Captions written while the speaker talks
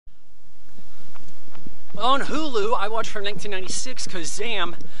On Hulu, I watched from 1996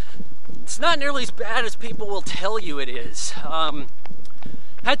 Kazaam. It's not nearly as bad as people will tell you it is.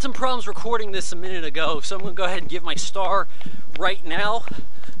 Had some problems recording this a minute ago, so I'm going to go ahead and give my star right now. I'm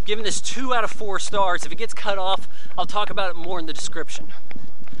giving this 2 out of 4 stars. If it gets cut off, I'll talk about it more in the description.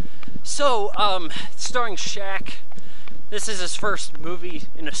 So, starring Shaq. This is his first movie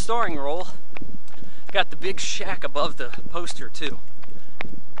in a starring role. Got the big Shaq above the poster, too.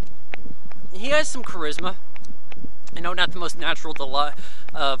 He has some charisma. I know, not the most natural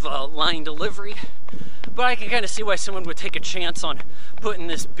line delivery, but I can kind of see why someone would take a chance on putting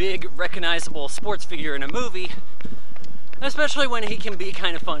this big, recognizable sports figure in a movie, especially when he can be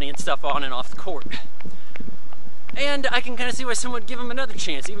kind of funny and stuff on and off the court. And I can kind of see why someone would give him another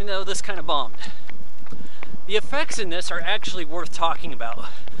chance, even though this kind of bombed. The effects in this are actually worth talking about.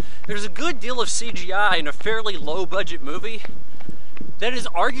 There's a good deal of CGI in a fairly low-budget movie that is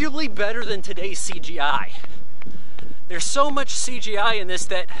arguably better than today's CGI. There's so much CGI in this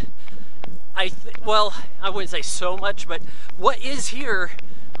that I wouldn't say so much, but what is here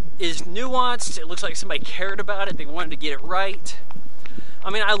is nuanced. It looks like somebody cared about it. They wanted to get it right. I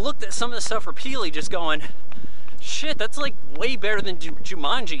mean, I looked at some of the stuff repeatedly just going, shit, that's like way better than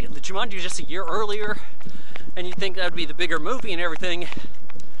Jumanji. The Jumanji was just a year earlier, and you'd think that would be the bigger movie and everything.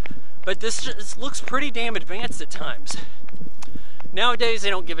 But this just looks pretty damn advanced at times. Nowadays, they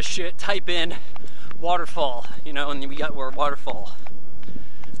don't give a shit. Type in waterfall, you know, and we got where waterfall.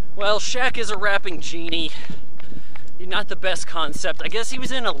 Well, Shaq is a rapping genie. Not the best concept. I guess he was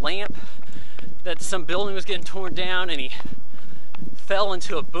in a lamp that some building was getting torn down, and he fell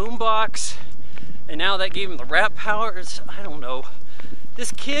into a boombox, and now that gave him the rap powers. I don't know.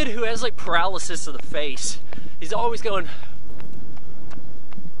 This kid who has like paralysis of the face, he's always going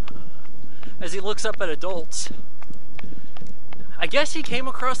as he looks up at adults. I guess he came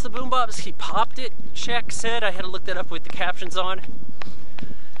across the boombox, he popped it, Shaq said. I had to look that up with the captions on.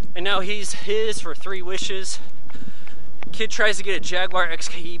 And now he's his for 3 wishes. Kid tries to get a Jaguar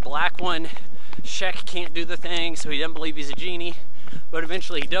XKE black one. Shaq can't do the thing, so he doesn't believe he's a genie. But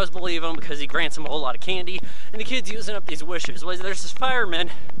eventually he does believe him because he grants him a whole lot of candy. And the kid's using up these wishes. Well, there's this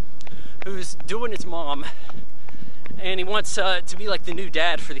fireman who's doing his mom. And he wants to be like the new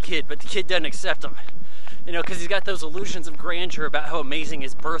dad for the kid, but the kid doesn't accept him. You know, because he's got those illusions of grandeur about how amazing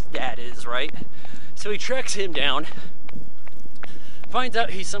his birth dad is, right? So he tracks him down, finds out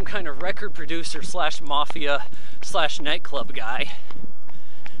he's some kind of record producer / mafia / nightclub guy,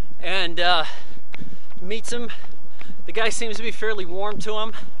 and meets him. The guy seems to be fairly warm to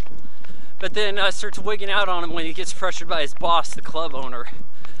him, but then starts wigging out on him when he gets pressured by his boss, the club owner.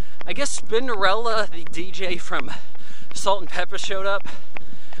 I guess Spinderella, the DJ from Salt and Pepper, showed up.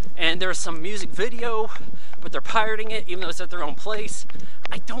 And there's some music video, but they're pirating it, even though it's at their own place.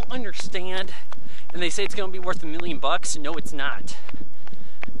 I don't understand. And they say it's going to be worth $1 million. No, it's not.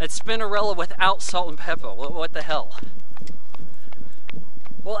 That's Spinderella without Salt and Pepper. What the hell?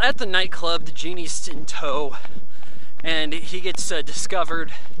 Well, at the nightclub, the genie's in tow, and he gets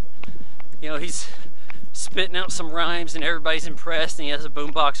discovered. You know, he's spitting out some rhymes, and everybody's impressed, and he has a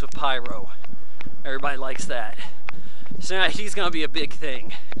boombox with pyro. Everybody likes that. So now he's going to be a big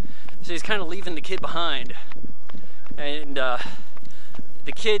thing. So he's kind of leaving the kid behind. And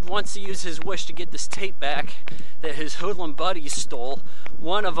the kid wants to use his wish to get this tape back that his hoodlum buddies stole.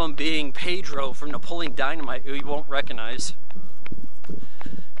 One of them being Pedro from Napoleon Dynamite, who he won't recognize.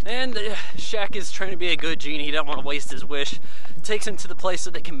 And Shaq is trying to be a good genie. He doesn't want to waste his wish. Takes him to the place so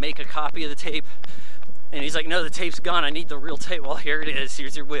they can make a copy of the tape. And he's like, no, the tape's gone. I need the real tape. Well, here it is.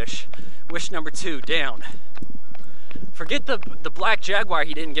 Here's your wish. Wish number 2, down. Forget the black Jaguar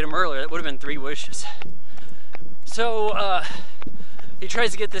he didn't get him earlier. That would have been 3 wishes. So he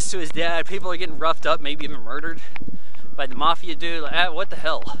tries to get this to his dad. People are getting roughed up, maybe even murdered by the mafia dude. Like, what the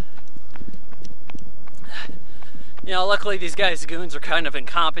hell? You know, luckily these guys, the goons, are kind of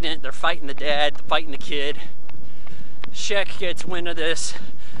incompetent. They're fighting the dad, fighting the kid. Shaq gets wind of this,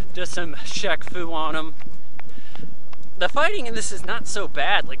 does some Shaq foo on him. The fighting in this is not so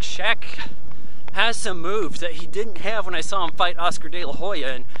bad. Like, Shaq has some moves that he didn't have when I saw him fight Oscar De La Hoya,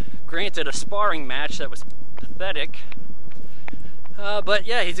 and granted, a sparring match that was pathetic. But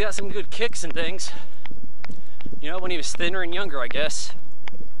yeah, he's got some good kicks and things. You know, when he was thinner and younger, I guess.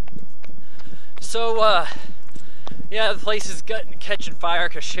 So, yeah, the place is catching fire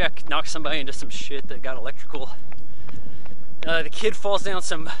because Shaq knocked somebody into some shit that got electrical. The kid falls down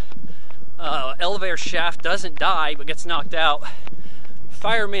some elevator shaft, doesn't die, but gets knocked out.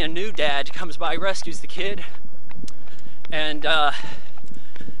 Fireman, new dad, comes by, rescues the kid, and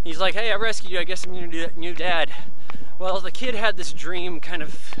he's like, hey, I rescued you, I guess I'm your new dad. Well, the kid had this dream kind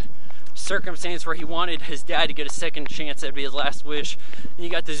of circumstance where he wanted his dad to get a second chance. That'd be his last wish. And you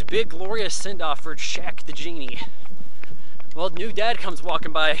got this big glorious send-off for Shaq the genie. Well, new dad comes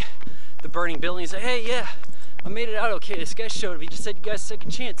walking by the burning building. He's like, hey, yeah, I made it out okay. This guy showed up. He just said you got a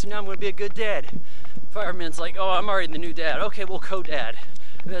second chance, so now I'm going to be a good dad. Fireman's like, oh, I'm already the new dad. Okay, well, co-dad.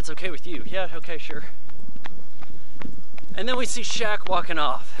 If that's okay with you. Yeah, okay, sure. And then we see Shaq walking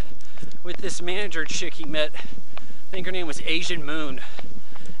off with this manager chick he met. I think her name was Asian Moon.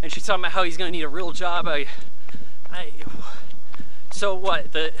 And she's talking about how he's going to need a real job. So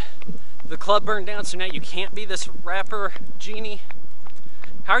what? The club burned down, so now you can't be this rapper genie?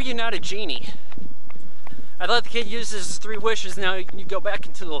 How are you not a genie? I thought the kid uses his 3 wishes. Now you go back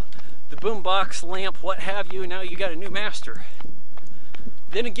into the boombox, lamp, what have you. Now you got a new master.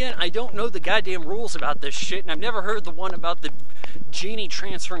 Then again, I don't know the goddamn rules about this shit, and I've never heard the one about the genie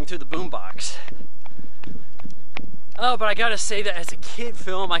transferring to the boombox. Oh, but I gotta say that as a kid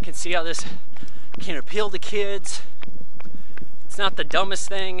film, I can see how this can appeal to kids. It's not the dumbest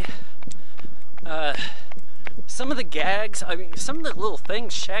thing. Some of the gags, I mean, some of the little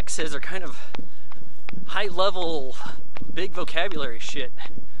things Shaq says are kind of high-level, big vocabulary shit.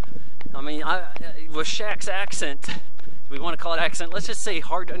 I mean, with Shaq's accent, we want to call it accent, let's just say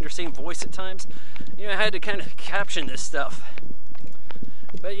hard to understand voice at times, you know, I had to kind of caption this stuff.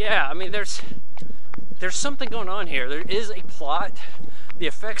 But yeah, I mean, there's something going on here. There is a plot. The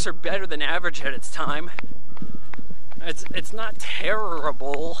effects are better than average at its time. It's not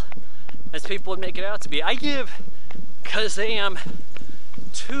terrible as people would make it out to be. I give Kazaam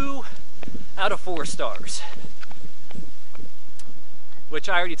 2 out of 4 stars. Which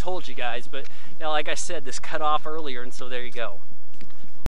I already told you guys, but you know, like I said, this cut off earlier, and so there you go.